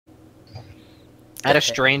I had a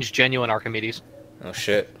strange, genuine Archimedes. Oh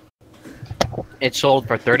shit. It sold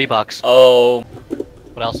for 30 bucks. Oh.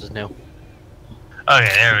 What else is new? Okay,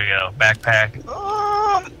 there we go. Backpack.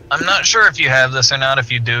 I'm not sure if you have this or not.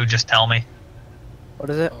 If you do, just tell me. What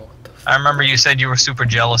is it? Oh, what the f I remember you said you were super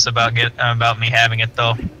jealous about me having it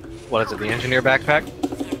though. What is it, the engineer backpack?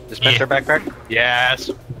 Dispenser backpack? Yes.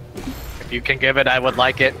 If you can give it, I would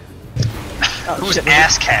like it. Oh, Who's shit,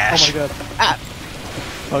 ass Oh cash? my god. Ah.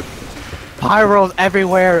 Fuck. Pyros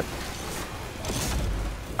everywhere.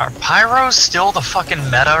 Are pyros still the fucking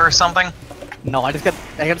meta or something? No, I got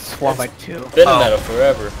swarmed by 2. Been Oh. a meta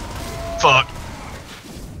forever. Fuck.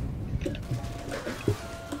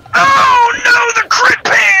 Oh no, the crit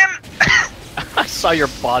pan! I saw your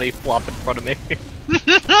body flop in front of me.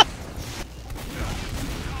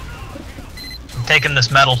 I'm taking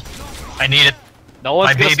this medal. I need it. No one's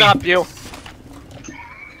My gonna baby. stop you.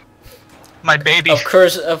 My baby. Of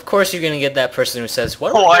course, you're gonna get that person who says,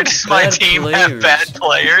 "What? Why does my bad team players?" have bad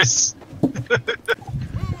players?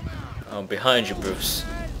 Oh, behind you, Bruce.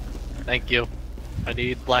 Thank you. I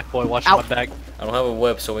need Black Boy watching Ow. my back. I don't have a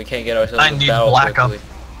whip, so we can't get ourselves I in need battle black up. quickly.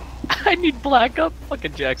 I need Black up.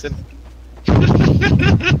 Fucking Jackson. I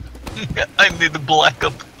need the black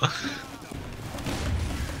up.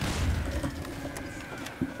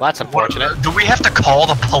 Well, that's unfortunate. Do we have to call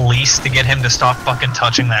the police to get him to stop fucking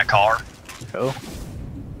touching that car? Cool.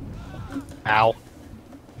 Ow.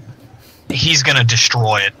 He's gonna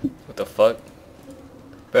destroy it. What the fuck?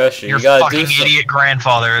 Basher, Your you gotta fucking do something. idiot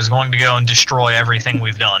grandfather is going to go and destroy everything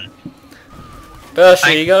we've done.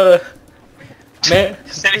 Basher, you gotta. Man.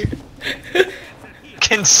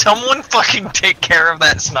 Can someone fucking take care of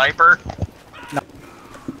that sniper?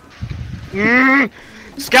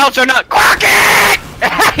 Scouts are not quacking!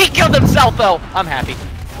 He killed himself though. I'm happy.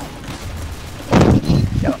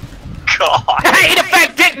 God. Hey, eat a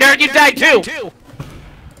fat dick, nerd! You died too.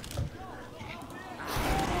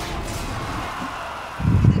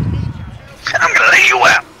 I'm gonna lay you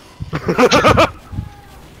out.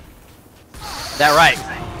 That right?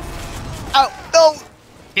 Oh no!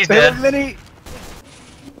 He's dead. Mini.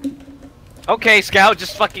 Okay, Scout,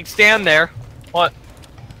 just fucking stand there. What?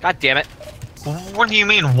 God damn it. What do you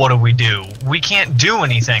mean, what do? We can't do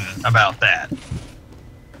anything about that.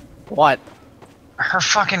 What? Her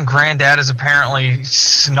fucking granddad is apparently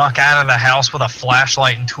snuck out of the house with a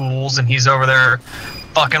flashlight and tools, and he's over there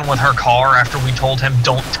fucking with her car after we told him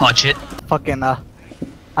don't touch it. Fucking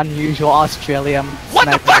unusual Australian. What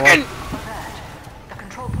the sniper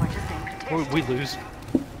fucking? We lose.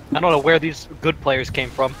 I don't know where these good players came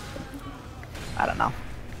from. I don't know.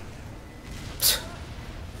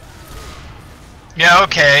 Yeah,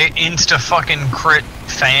 okay, insta fucking crit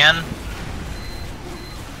fan.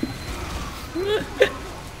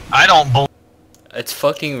 I don't believe. It's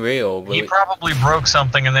fucking real, but He probably broke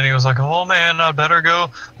something and then he was like, oh man, I better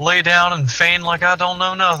go lay down and feign like I don't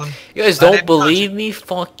know nothing. you guys I don't didn't believe me?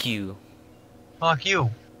 Fuck you. Fuck you.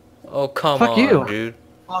 Oh come Fuck on, you. dude.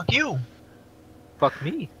 Fuck you. Fuck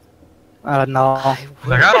me. I don't know.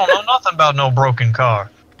 Like, I don't know nothing about no broken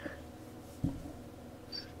car.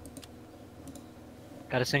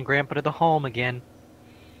 Gotta send Grandpa to the home again.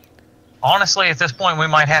 Honestly, at this point, we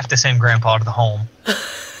might have to send Grandpa to the home.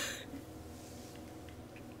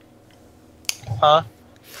 Huh?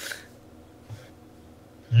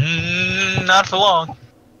 Not for long.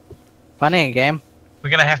 Funny game. We're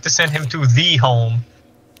gonna have to send him to the home.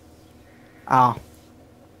 Oh.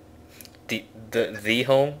 The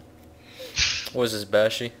home? What is this,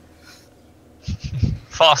 Bashy?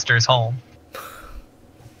 Foster's home.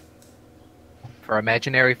 For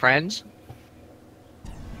imaginary friends?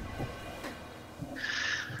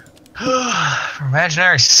 For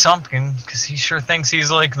imaginary something, because he sure thinks he's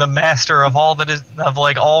like the master of all that is of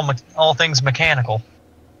like all things mechanical.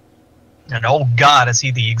 And oh God, is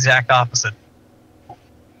he the exact opposite?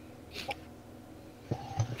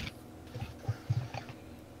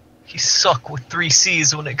 He suck with 3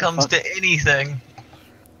 C's when it comes to anything.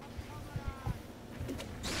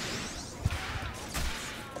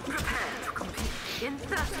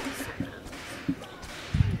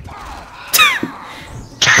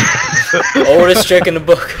 Oldest trick in the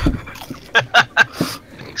book.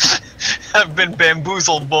 I've been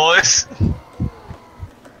bamboozled, boys.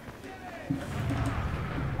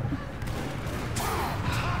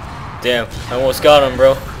 Damn, I almost got him,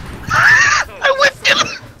 bro. I whipped him.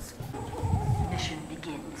 Mission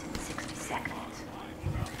begins in 60 seconds.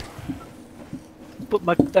 Put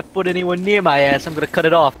that foot anywhere near my ass, I'm gonna cut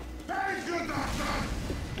it off.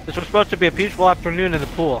 This was supposed to be a peaceful afternoon in the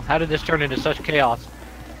pool. How did this turn into such chaos?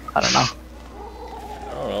 I don't know.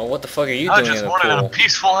 I don't know. what the fuck are you I doing just in the wanted a pool?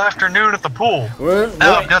 peaceful afternoon at the pool. We're-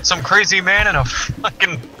 Now we're- I've got some crazy man in a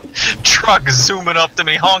fucking truck zooming up to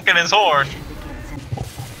me, honking his horn.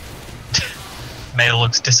 May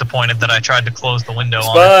looks disappointed that I tried to close the window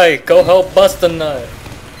on her. Spy, go help bust the nut.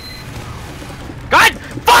 God,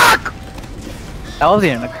 fuck! That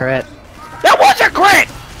wasn't even a crit. That was a crit!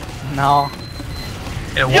 No,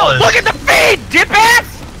 It Yo, was. look at the feed,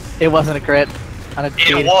 dip-ass! it wasn't a crit. On a It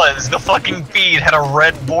feed. was. The fucking feed had a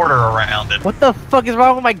red border around it. What the fuck is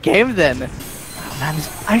wrong with my game then? Oh, man,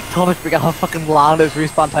 I totally forgot how fucking long those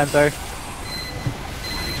respawn times are.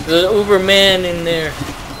 There's an Uber man in there.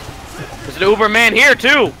 There's an Uber man here,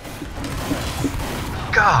 too!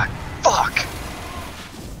 God, fuck.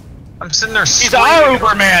 I'm sitting there He's screaming. our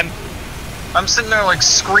Uber man! I'm sitting there like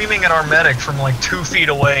screaming at our medic from like 2 feet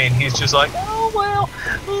away, and he's just like, "Oh well,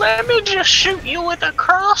 let me just shoot you with a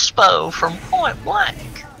crossbow from point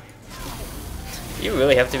blank." You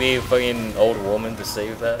really have to be a fucking old woman to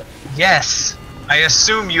save that? Yes, I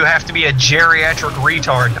assume you have to be a geriatric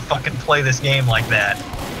retard to fucking play this game like that.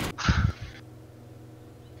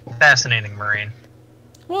 Fascinating, Marine.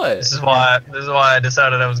 What? This is why I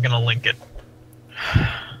decided I was gonna link it.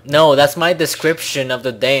 No, that's my description of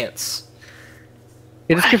the dance.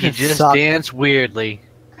 It just You just suck. dance weirdly.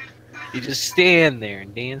 You just stand there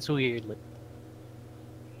and dance weirdly.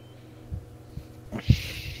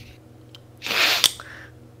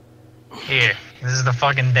 Here, this is the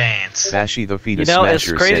fucking dance. Bashy the You fetus know, as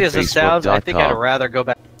smasher crazy said as it sounds, I think I'd Facebook.com. rather go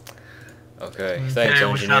back. Okay, Okay, thanks, we found a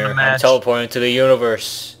engineer. I'm match. teleporting to the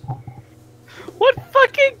universe. What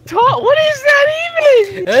fucking talk? What is that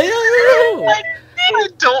even? I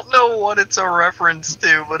don't know what it's a reference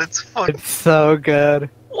to, but it's fucking. It's so good.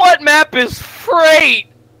 What map is Freight?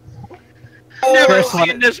 Never First one-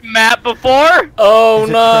 seen this map before. Oh, It's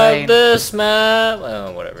a not train. this map.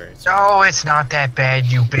 Oh, whatever. It's- Oh, it's not that bad,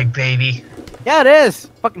 you big baby. Yeah, it is.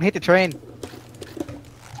 Fucking hate the train.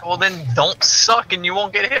 Well, then don't suck and you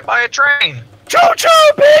won't get hit by a train. Choo choo,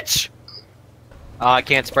 bitch! I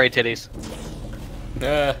can't spray titties.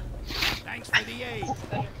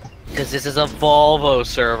 Because this is a Volvo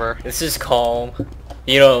server. This is calm.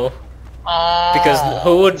 You know, Oh, because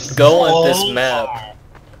who would go on this map?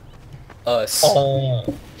 Us. Oh.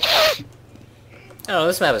 Oh,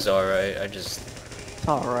 this map is alright. I just, It's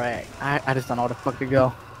alright. I just don't know where the fuck to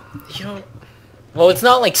go. you know, well, it's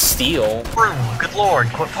not like Steel. Broom, good lord,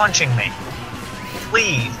 quit punching me.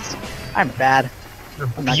 Please. I'm bad. You I'm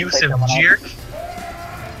not gonna abusive take that one out. jerk.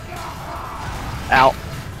 Ow.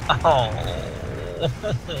 Oh.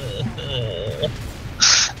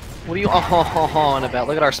 What are you on about?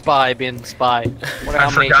 Look at our spy being the spy. Wonder I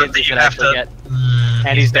how many forgot hits that he you can have actually to. get. Mm,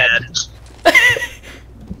 And he's dead.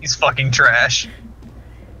 He's fucking trash.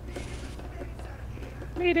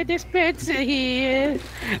 Need a dispenser here.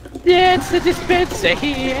 That's the dispenser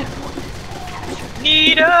here.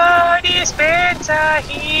 Need a dispenser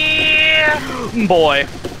here. Boy.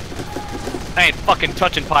 I ain't fucking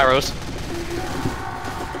touching pyros.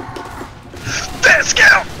 Let's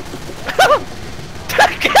go.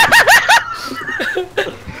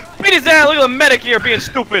 Beat his ass! Look at the medic here being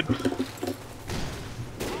stupid!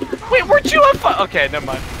 Wait, weren't you on okay, never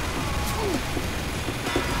mind.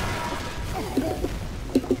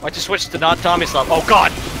 Why'd you switch to not Tommy stuff? Oh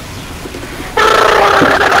god!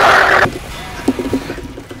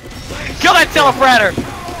 Kill that telefratter!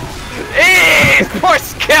 Eeeeh! Poor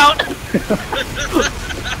scout!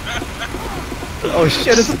 Oh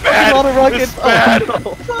shit, it's a bad. fucking auto rocket. This is bad. Oh,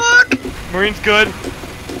 no. Fuck. Marine's good.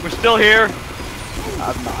 We're still here.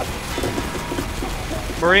 I'm not.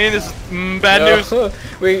 Marine, this is bad No, news.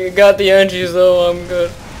 we got the engines though. I'm good.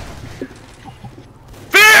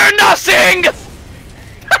 Fear nothing!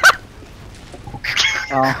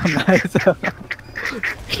 Oh, nice.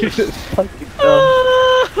 You're just fucking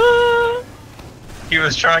dumb. He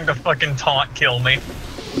was trying to fucking taunt kill me.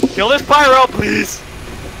 Kill this pyro, please!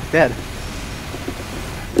 Dead.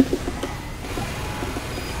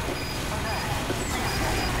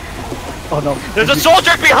 Oh no. There's a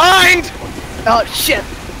soldier behind! Oh shit!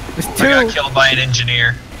 There's I got two! killed by an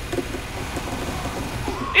engineer.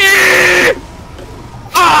 Eeeeh!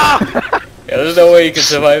 Ah! Yeah, there's no way you can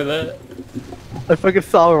survive that. I fucking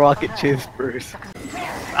saw a rocket chase Bruce.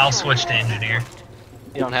 I'll switch to engineer.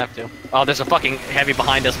 You don't have to. Oh, there's a fucking heavy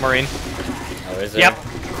behind us, Marine. Oh, is there? Yep.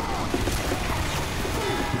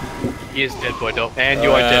 He is dead, boy, dope. And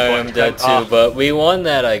you are dead, boy. I'm dead too, Oh. but we won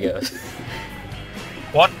that, I guess.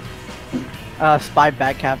 What? Spy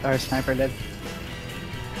back cap, or sniper did.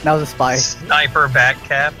 That was a spy. Sniper back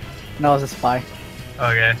cap. That was a spy.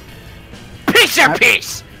 Okay. Piece of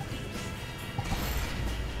peace!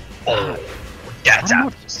 Oh. That's I don't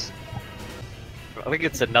out. I think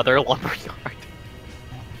it's another lumberyard.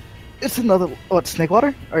 It's another what?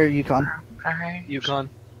 Snakewater or Yukon? Alright. Yukon.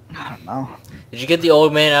 I don't know. Did you get the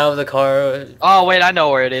old man out of the car? Oh wait, I know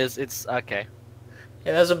where it is. It's okay.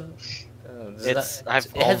 Yeah, that's a. It's I've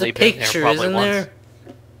it has only a been here picture, probably isn't once. there?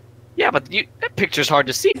 Yeah, but that picture's hard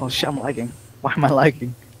to see Oh shit, I'm lagging. Why am I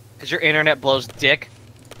lagging? because your internet blows dick.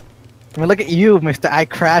 I mean, look at you, Mister. I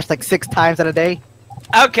crashed like 6 times in a day.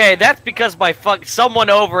 Okay, that's because someone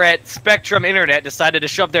over at Spectrum Internet decided to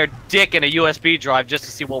shove their dick in a USB drive just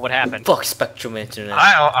to see what would happen. Fuck Spectrum Internet.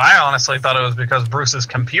 I honestly thought it was because Bruce's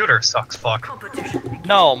computer sucks fuck.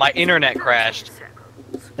 No, my internet crashed.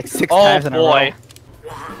 Like 6 Oh times in a row. boy.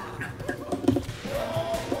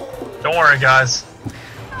 Don't worry, guys.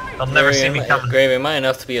 They'll never see me coming. Gravy, am I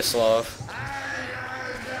enough to be a Slav?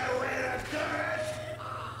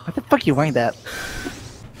 What the fuck you wearing that?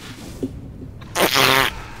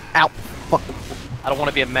 Ow. Fuck. I don't want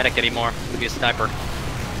to be a medic anymore. I want to be a sniper.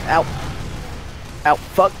 Ow. Ow.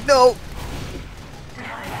 Fuck. No.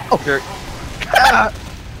 Oh. You're- Ah.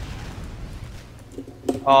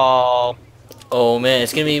 Oh, Oh man,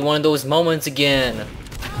 it's gonna be one of those moments again.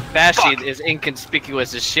 Bashi is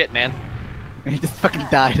inconspicuous as shit, man. He just fucking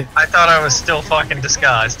died. I thought I was still fucking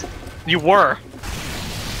disguised. You were.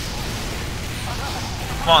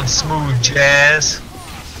 Come on, smooth jazz.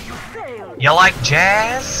 You like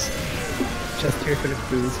jazz? Just here for the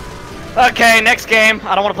booze. Okay, next game.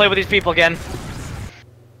 I don't want to play with these people again.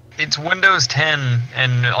 It's Windows 10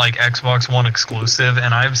 and like Xbox One exclusive,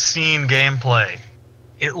 and I've seen gameplay.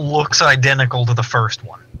 It looks identical to the first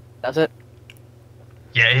one. That's it.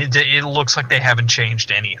 Yeah, it looks like they haven't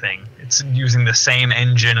changed anything. It's using the same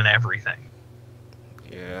engine and everything.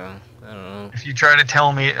 Yeah, I don't know. If you try to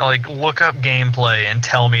tell me, like, look up gameplay and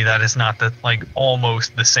tell me that it's not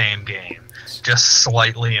almost the same game, just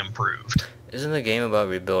slightly improved. Isn't the game about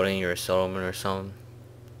rebuilding your settlement or something?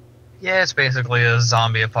 Yeah, it's basically a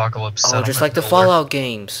zombie apocalypse. Oh, settlement just like the builder. Fallout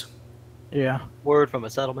games. Yeah. Word from a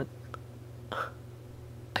settlement.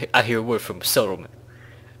 I hear word from settlement.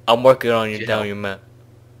 I'll mark it on your down your map.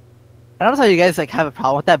 I don't know how you guys like have a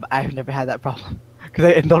problem with that, but I've never had that problem. Cause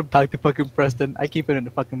I don't talk to fucking Preston. I keep it in the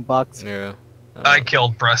fucking box. Yeah. I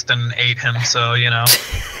killed Preston and ate him, so, you know.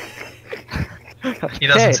 He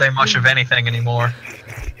doesn't say much of anything anymore.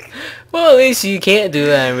 Well, at least you can't do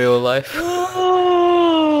that in real life.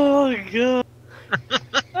 Oh god.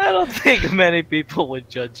 I don't think many people would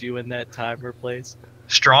judge you in that time or place.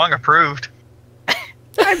 Strong approved.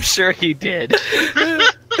 I'm sure he did.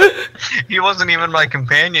 He wasn't even my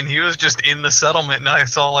companion, he was just in the settlement, and I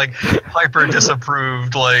saw, like, Piper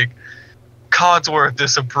disapproved, like, Codsworth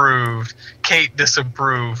disapproved, Kate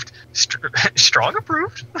disapproved, Strong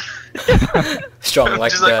approved? Strong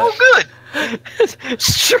like just that. like, oh good!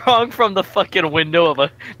 Strong from the fucking window of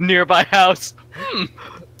a nearby house.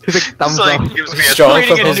 He's like, thumbs It's like, up. gives me a Strong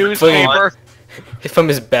Reading from a his newspaper. From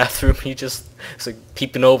his bathroom, he just is like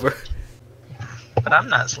peeping over. But I'm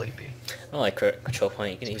not sleepy. I don't like control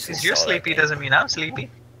point. You can easily Because you're solve that sleepy game. doesn't mean I'm sleepy.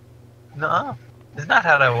 No, it's not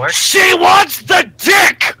how that works. She wants the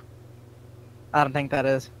dick! I don't think that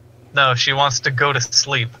is. No, she wants to go to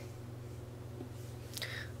sleep.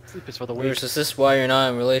 Sleep is for the weak. Bruce, is this why you're not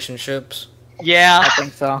in relationships? Yeah, I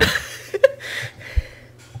think so.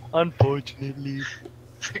 unfortunately.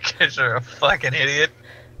 Because you're a fucking idiot.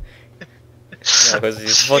 Yeah, because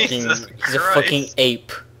he's fucking Jesus he's a fucking Christ.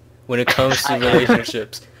 ape when it comes to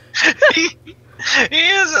relationships. he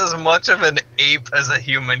is as much of an ape as a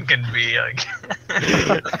human can be. Like.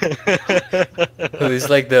 He's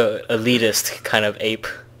like the elitist kind of ape.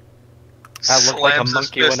 I looked like a Slams his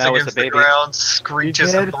monkey when fist I was a against the baby. ground,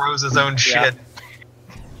 screeches and did? throws his own Yeah. shit.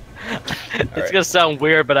 It's Alright. gonna sound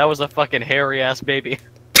weird, but I was a fucking hairy ass baby.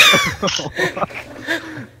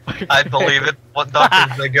 I believe it. What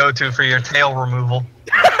doctor do they go to for your tail removal?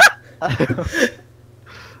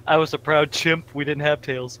 I was a proud chimp. We didn't have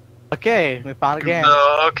tails. Okay, we found a game.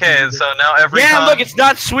 Okay, so now every Yeah, time, look, it's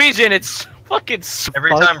not Sweden. It's fucking.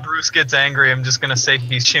 every time Bruce gets angry, I'm just gonna say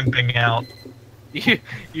he's chimping out.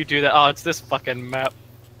 You do that. Oh, it's this fucking map.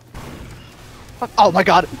 Fuck. Oh my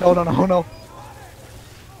god. No, no, no, no.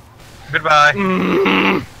 Goodbye.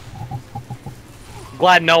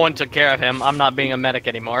 Glad no one took care of him. I'm not being a medic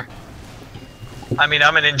anymore. I mean,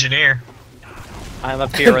 I'm an engineer. I'm a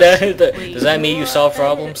purist. Does that mean you solve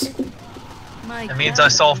problems? It means I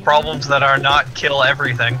solve problems that are not kill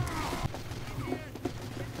everything.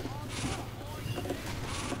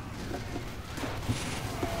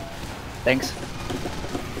 Thanks.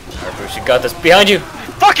 Alright, Bruce, you got this. Behind you!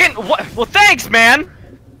 Fucking what? Well, thanks, man.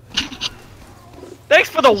 Thanks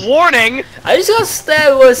for the warning. I just got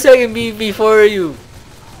stabbed 1 second before you.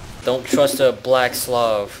 Don't trust a black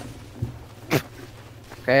Slav.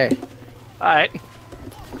 Okay. Alright.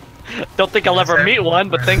 Don't think I'll ever meet one,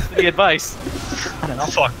 but thanks for the advice. I don't know.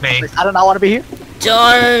 Fuck me. I do not want to be here.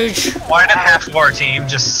 George! Why did half of our team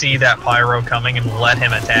just see that pyro coming and let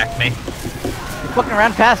him attack me? He fucking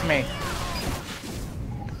ran past me.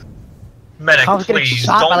 Medic, I was getting please,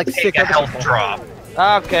 shot by, don't like, take 6 a other health people. drop.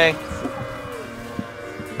 Okay.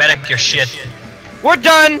 Medic, you're shit. We're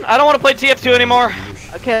done. I don't want to play TF2 anymore.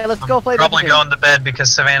 Okay, let's go play. Probably the going to bed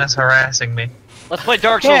because Savannah's harassing me. Let's play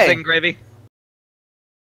Dark Souls Okay. thing, Gravy.